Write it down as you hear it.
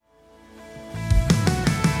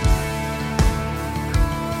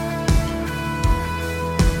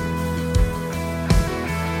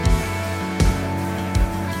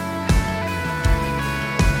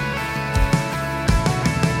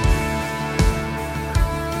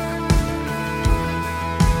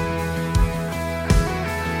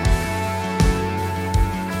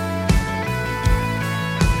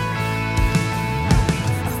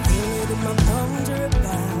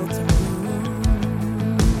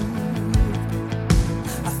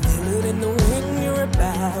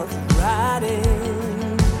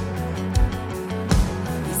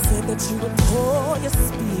your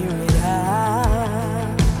spirit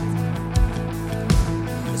out.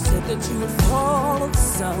 You said that you would fall on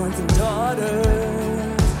sons and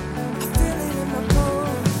daughters. I feel it in my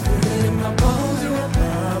bones, feel it in my bones. You're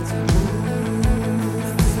about to move.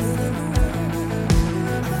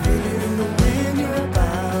 I feel it in the wind. You're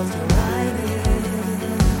about to ride in.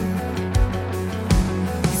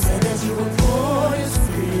 You said that you would pour your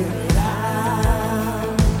spirit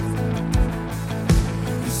out.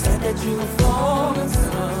 You said that you would fall on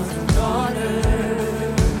sons and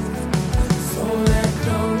daughters. So let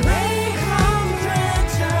the rain come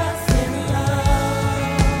drench us in love.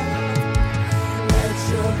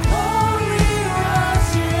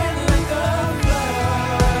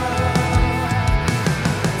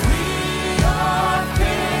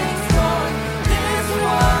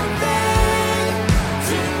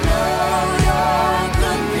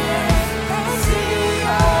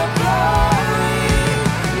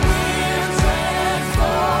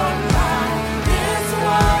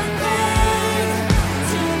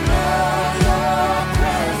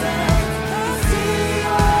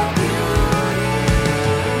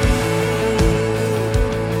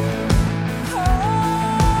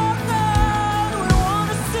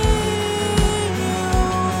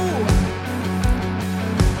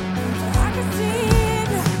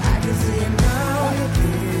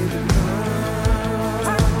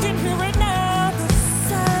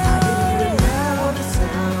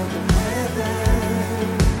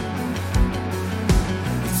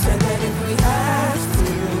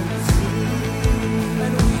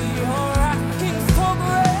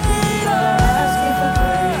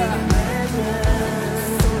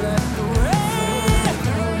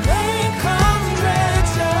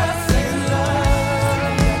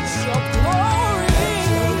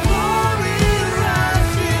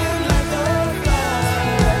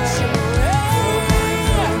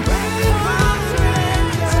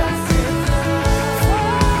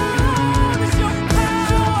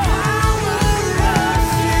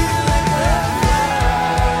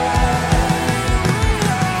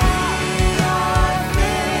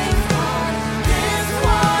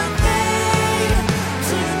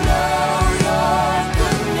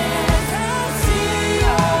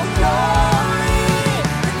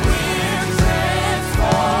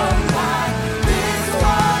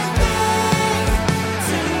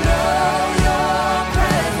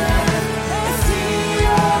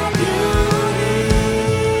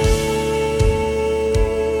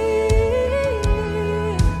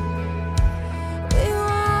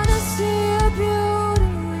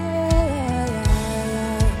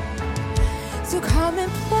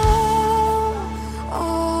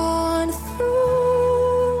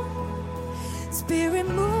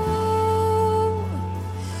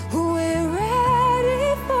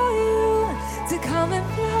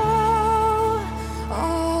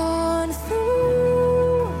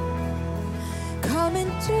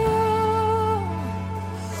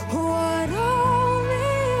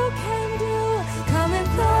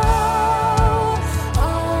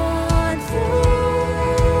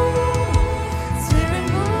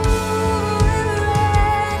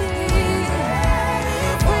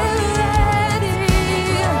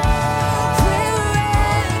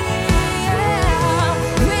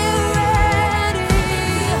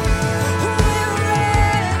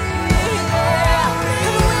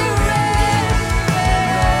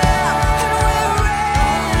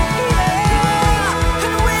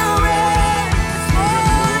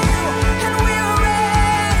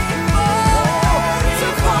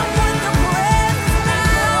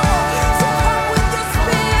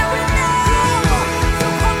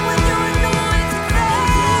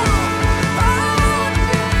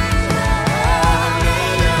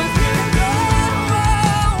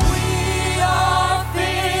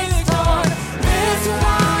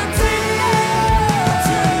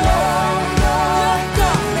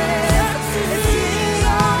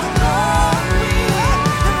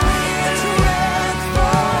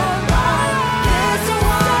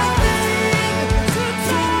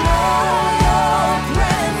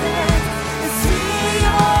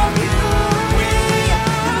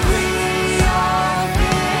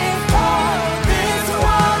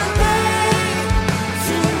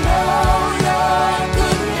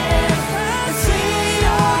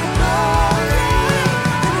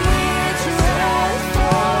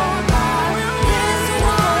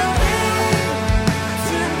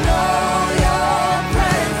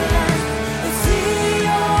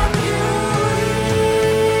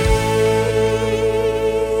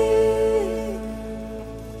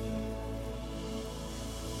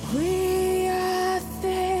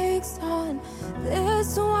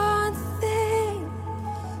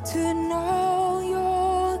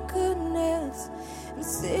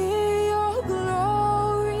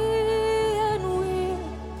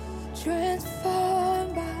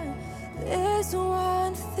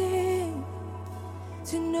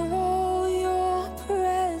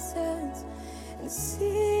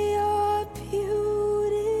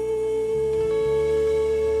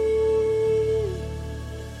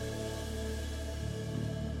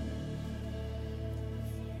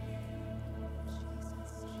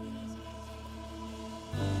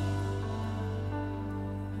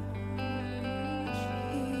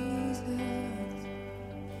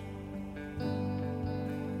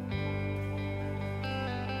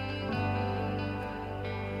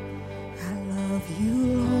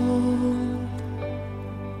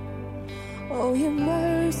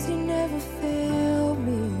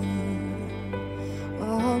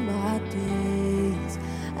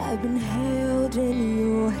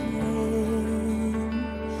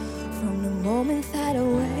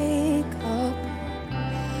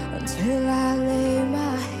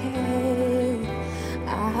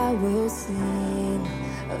 I will sing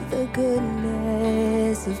of the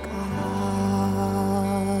goodness of God.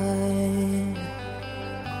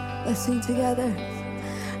 Let's sing together.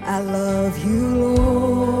 I love you,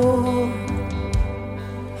 Lord.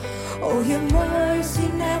 Oh, your mercy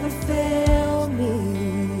never failed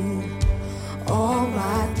me. All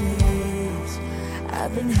my days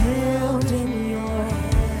I've been held in your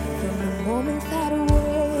hand. From the moment that I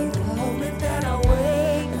wake up,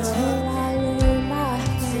 until I lay my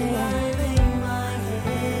head,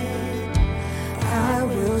 I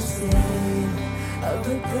will sing of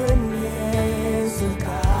the goodness of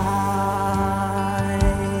God.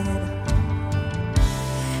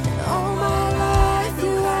 And all my life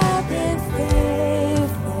you have been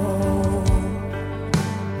faithful.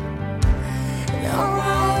 And all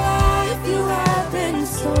my life you have been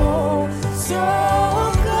so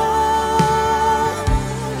good.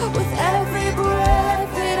 With every breath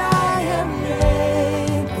that I am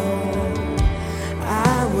able,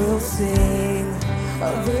 I will sing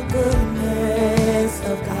of the goodness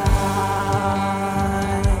of God.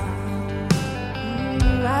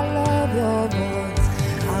 I love your voice.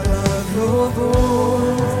 I love your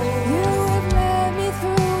voice. You have led me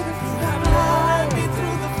through the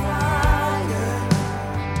fire,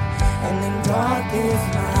 and in darkest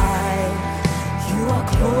night, you are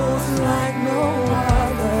close like no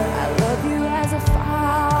other. I love you as a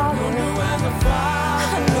father.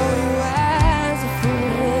 I know you as a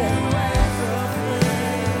friend.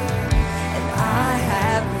 And I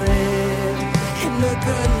have lived in the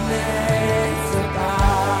goodness of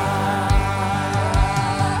God.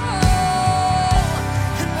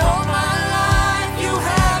 And all my life you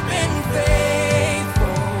have been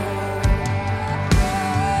faithful.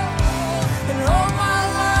 And all my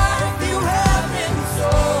life you have been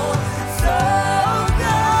so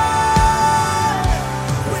good.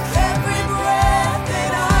 With every breath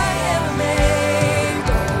that I am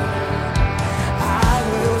able, I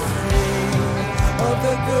will sing of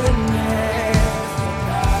the goodness of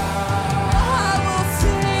God. I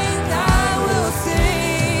will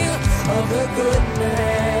sing of the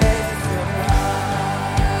goodness of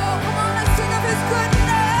God. Come on, let's sing of His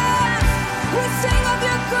goodness. We sing of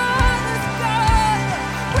your goodness, God.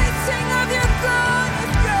 We sing of your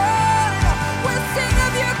goodness, God. We sing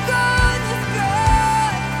of your goodness,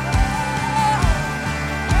 God.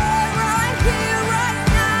 Right here, right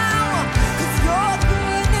now. 'Cause your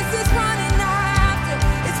goodness is running after.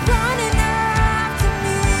 It's running after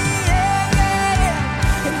me. Yeah, yeah,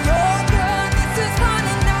 yeah. And your goodness is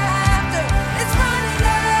running after. It's running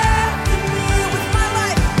after me. With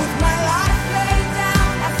my life laid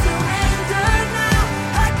down, I surrender now.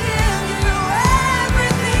 I give you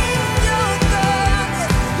everything. Your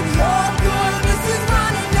goodness is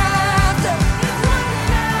running after. It's running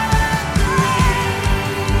after me.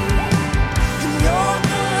 And your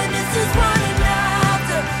goodness is running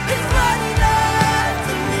after. It's running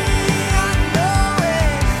after me. I know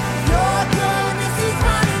it. Your goodness is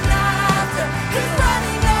running after. It's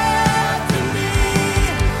running after me.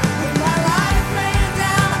 With my life laid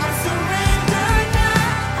down, I surrender now.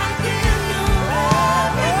 I give you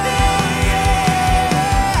everything.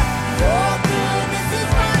 Your goodness is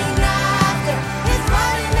running after. It's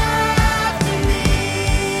running after me.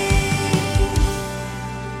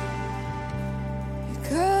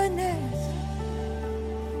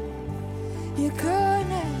 Your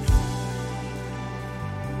goodness,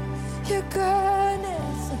 your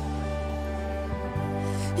goodness,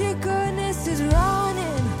 your goodness is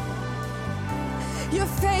running. Your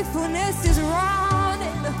faithfulness is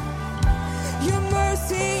running. Your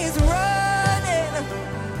mercy is running.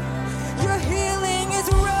 Your healing is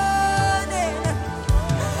running.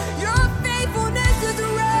 Your faithfulness is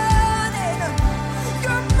running.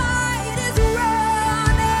 Your might is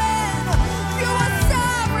running. You are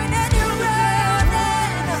sovereign and you're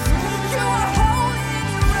running. You are holy and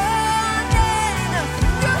you're running.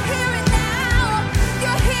 You're here and now.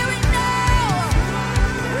 You're here and now.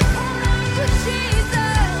 We call on you,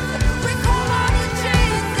 Jesus. We call on you,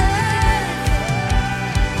 Jesus.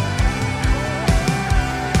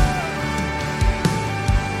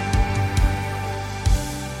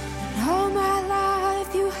 And all my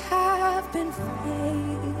life you have been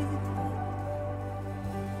faithful.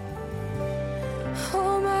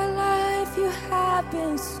 All my life you have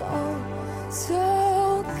been so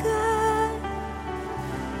good.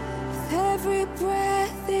 With every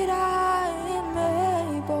breath that I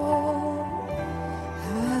am able,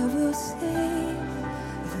 I will sing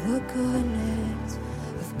of the goodness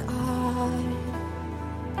of God.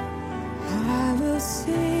 I will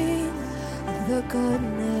sing of the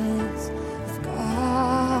goodness of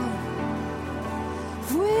God.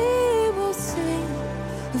 We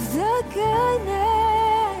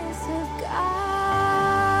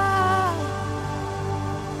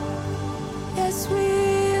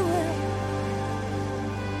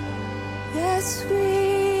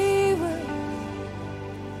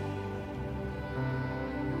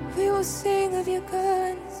will sing of your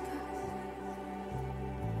goodness, God.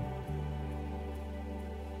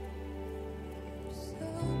 So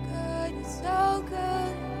good, you're so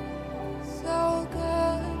good, so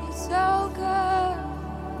good, you're so good,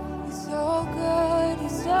 you're so good, you're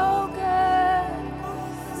so good,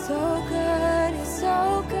 so good, you're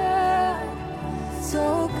so good,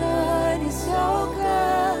 so good, you're so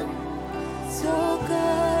good, so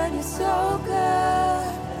good, you're so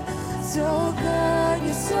good, so good,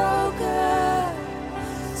 you're so good,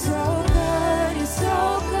 so good, you're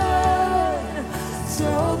so good, so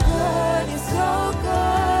good, you're so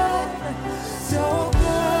good, so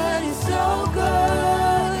good, you're so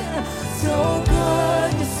good, so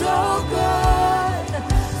good, you're so good,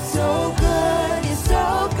 so good, you're so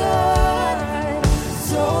good,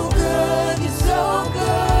 so good, you're so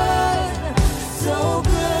good, so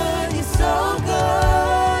good, you're so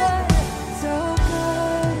good, so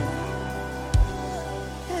good.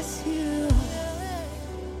 Yes, you.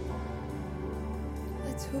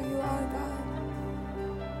 That's who you are, God.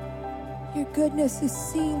 Your goodness is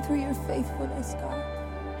seen through your faithfulness, God.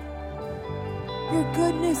 Your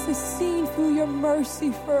goodness is seen through your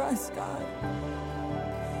mercy for us, God.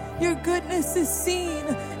 Your goodness is seen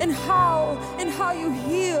in how you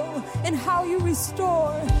heal and how you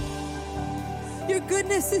restore. Your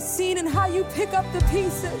goodness is seen in how you pick up the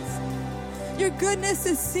pieces. Your goodness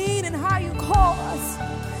is seen in how you call us.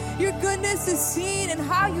 Your goodness is seen in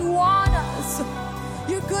how you want us.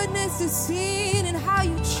 Your goodness is seen in how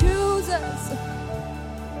you choose us.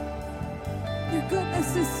 Your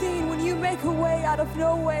goodness is seen when you make a way out of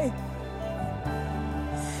no way.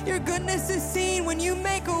 Your goodness is seen when you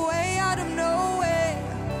make a way out of no way.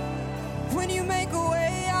 When you make a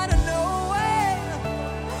way out of no way.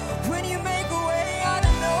 When you make a way out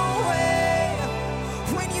of no way.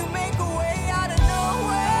 When you make a way out of no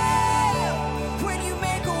way. When you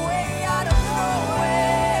make a way out of no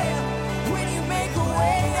way. When you make a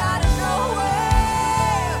way out of no way.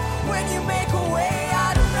 When you make a way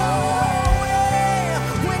out of no way.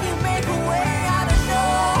 When you make a way out of no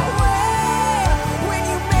way. When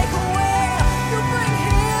you make a way, you bring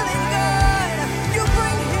healing, God. You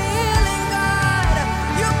bring healing, God.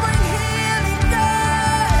 You bring healing,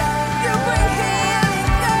 God. You bring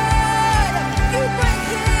healing, God. You bring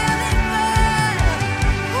healing, God.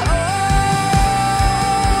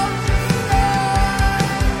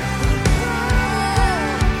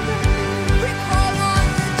 We call on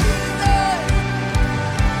you, Jesus.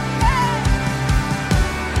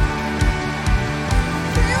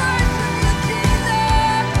 We worship you,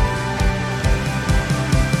 Jesus.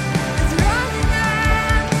 It's running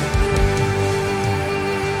after me.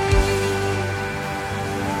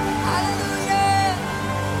 Hallelujah.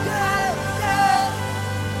 Yes, yes.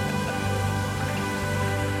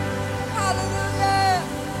 Hallelujah.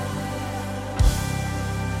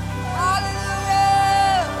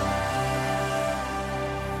 Hallelujah.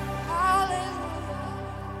 Hallelujah.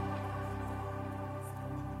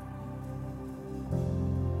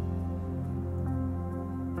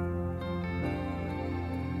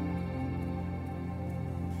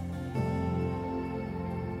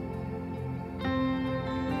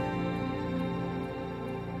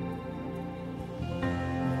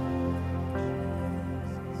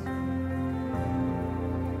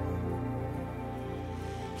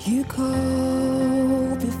 You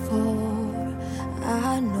go before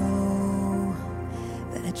I know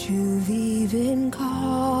that you've even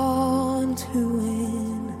gone to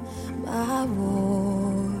win my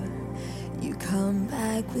war. You come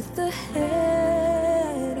back with the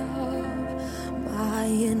head of my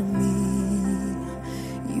enemy.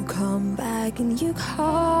 You come back and you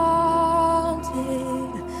counted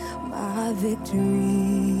my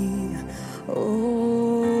victory.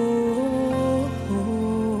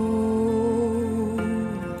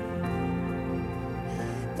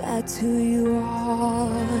 That's who you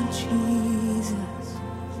are, Jesus.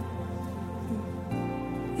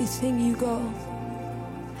 We sing, you go.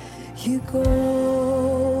 You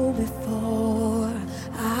go before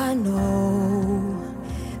I know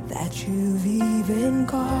that you've even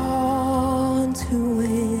gone to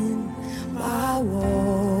win my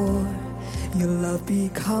war. Your love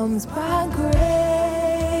becomes my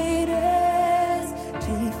greatest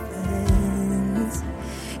defense.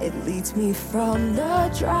 It leads me from the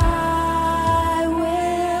dry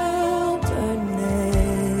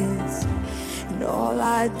wilderness, and all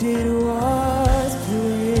I did was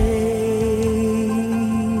praise,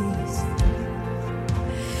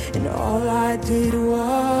 and all I did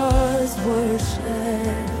was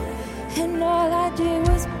worship, and all I did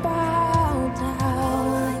was bow down.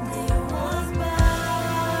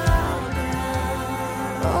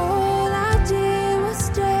 Oh,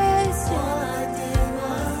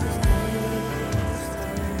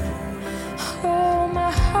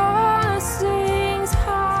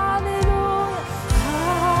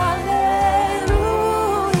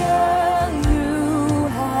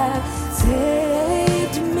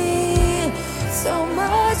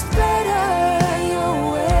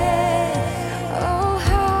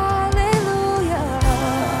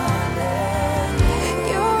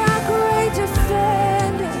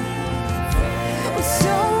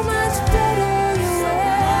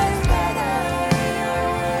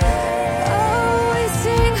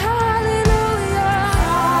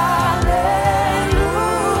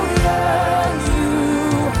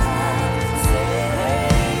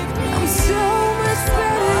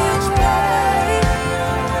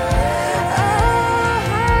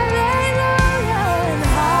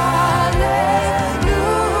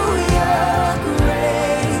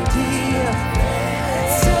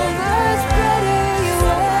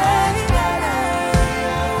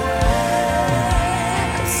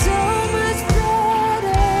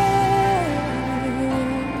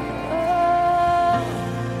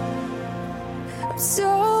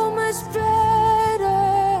 so much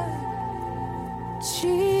better,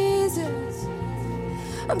 Jesus.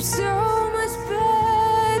 I'm so much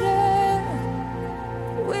better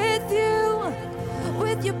with you,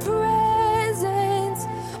 with your presence,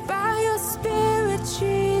 by your spirit,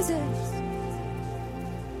 Jesus.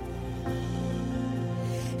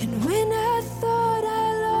 And when I thought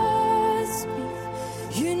I lost me,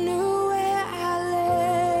 you knew where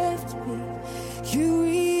I left me. You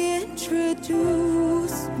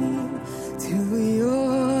reintroduced me to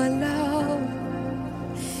your love.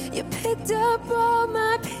 You picked up all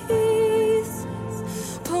my pieces,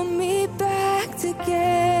 put me back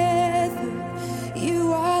together.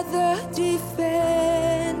 You are the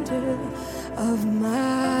defender of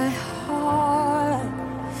my heart.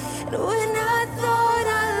 And when I thought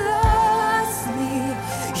I lost me,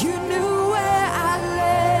 you knew where I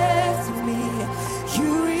left me. You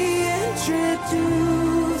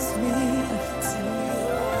reintroduced me to you.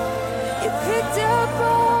 You picked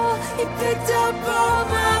up all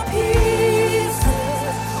my pieces,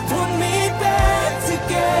 put me back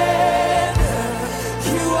together.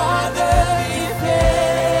 You are the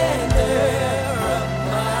defender of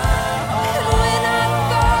my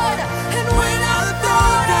heart. And when I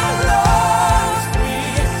thought I lost me,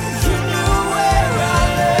 you knew where I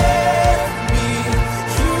left me.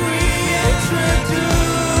 You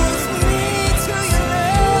reintroduced me to your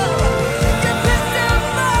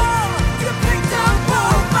love. You picked up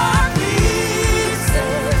all my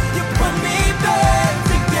pieces. You put me back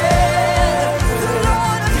together. The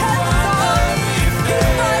Lord of heaven's army, He's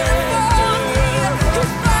fighting for me.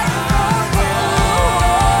 He's fighting for you.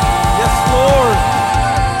 Yes, Lord.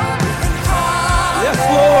 Yes,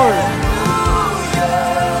 Lord.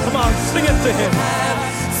 Come on, sing it to Him.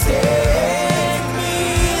 Take me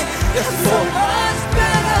Yes, so Lord. much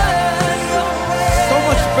better your way. So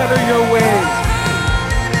much better your way.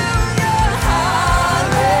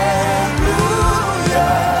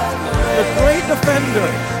 The great defender.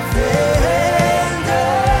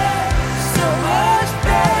 So much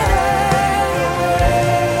better.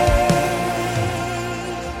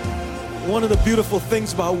 One of the beautiful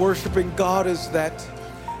things about worshiping God is that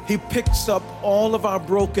He picks up all of our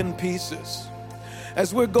broken pieces.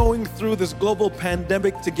 As we're going through this global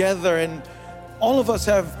pandemic together, and all of us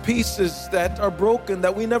have pieces that are broken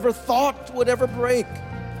that we never thought would ever break.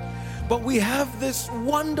 But we have this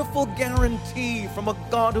wonderful guarantee from a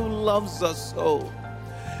God who loves us so,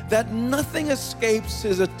 that nothing escapes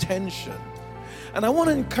His attention. And I want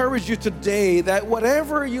to encourage you today that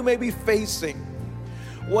whatever you may be facing,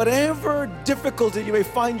 whatever difficulty you may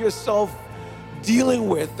find yourself dealing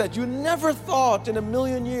with, that you never thought in a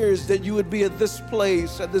million years that you would be at this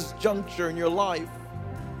place, at this juncture in your life.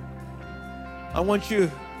 I want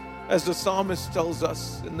you, as the psalmist tells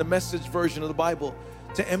us in the Message version of the Bible,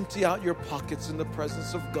 to empty out your pockets in the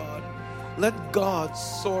presence of God. Let God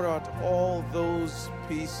sort out all those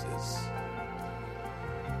pieces.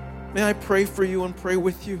 May I pray for you and pray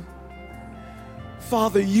with you?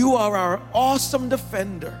 Father, you are our awesome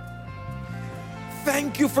defender.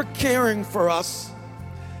 Thank you for caring for us.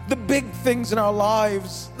 The big things in our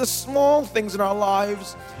lives, the small things in our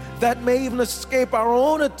lives that may even escape our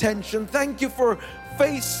own attention. Thank you for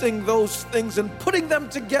facing those things and putting them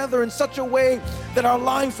together in such a way that our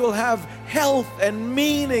lives will have health and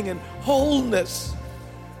meaning and wholeness.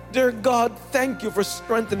 Dear God, thank you for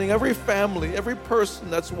strengthening every family, every person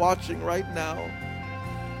that's watching right now.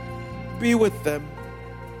 Be with them.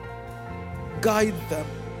 Guide them.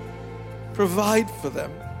 Provide for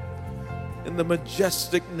them. In the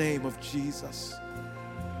majestic name of Jesus,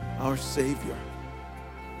 our Savior.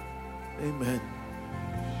 Amen.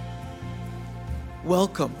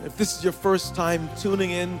 Welcome. If this is your first time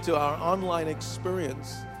tuning in to our online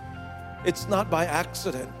experience, it's not by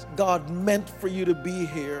accident. God meant for you to be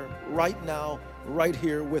here right now, right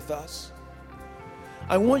here with us.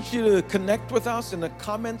 I want you to connect with us in the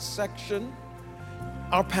comments section.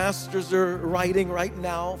 Our pastors are writing right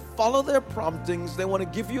now. Follow their promptings. They want to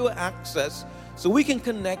give you access so we can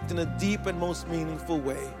connect in a deep and most meaningful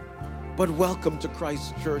way. But welcome to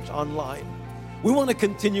Christ Church Online. We want to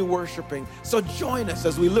continue worshiping. So join us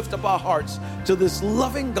as we lift up our hearts to this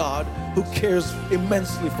loving God who cares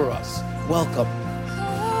immensely for us. Welcome.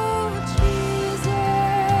 Oh, Jesus.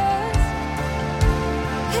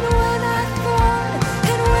 And when I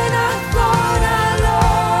thought I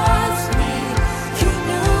lost me, you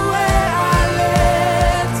knew where I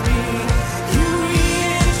left me. You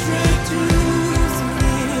reintroduced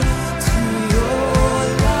me to your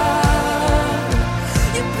love.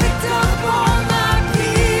 You picked up all my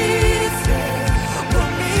pieces, put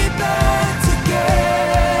me back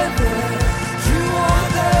together. You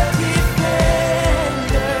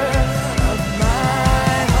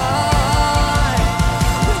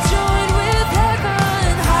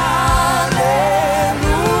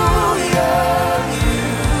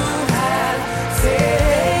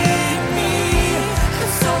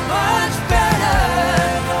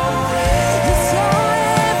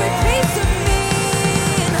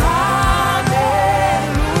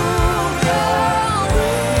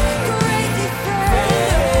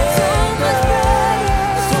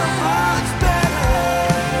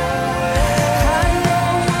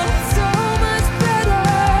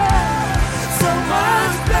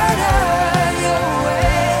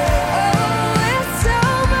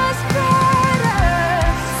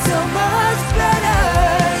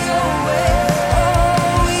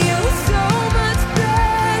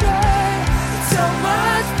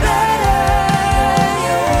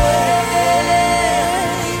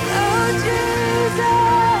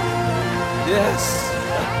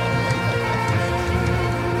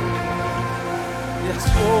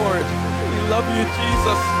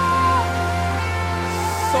Jesus.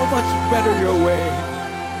 So much better your way.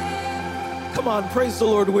 Come on, praise the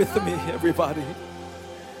Lord with me, everybody.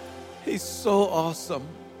 He's so awesome.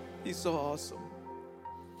 He's so awesome.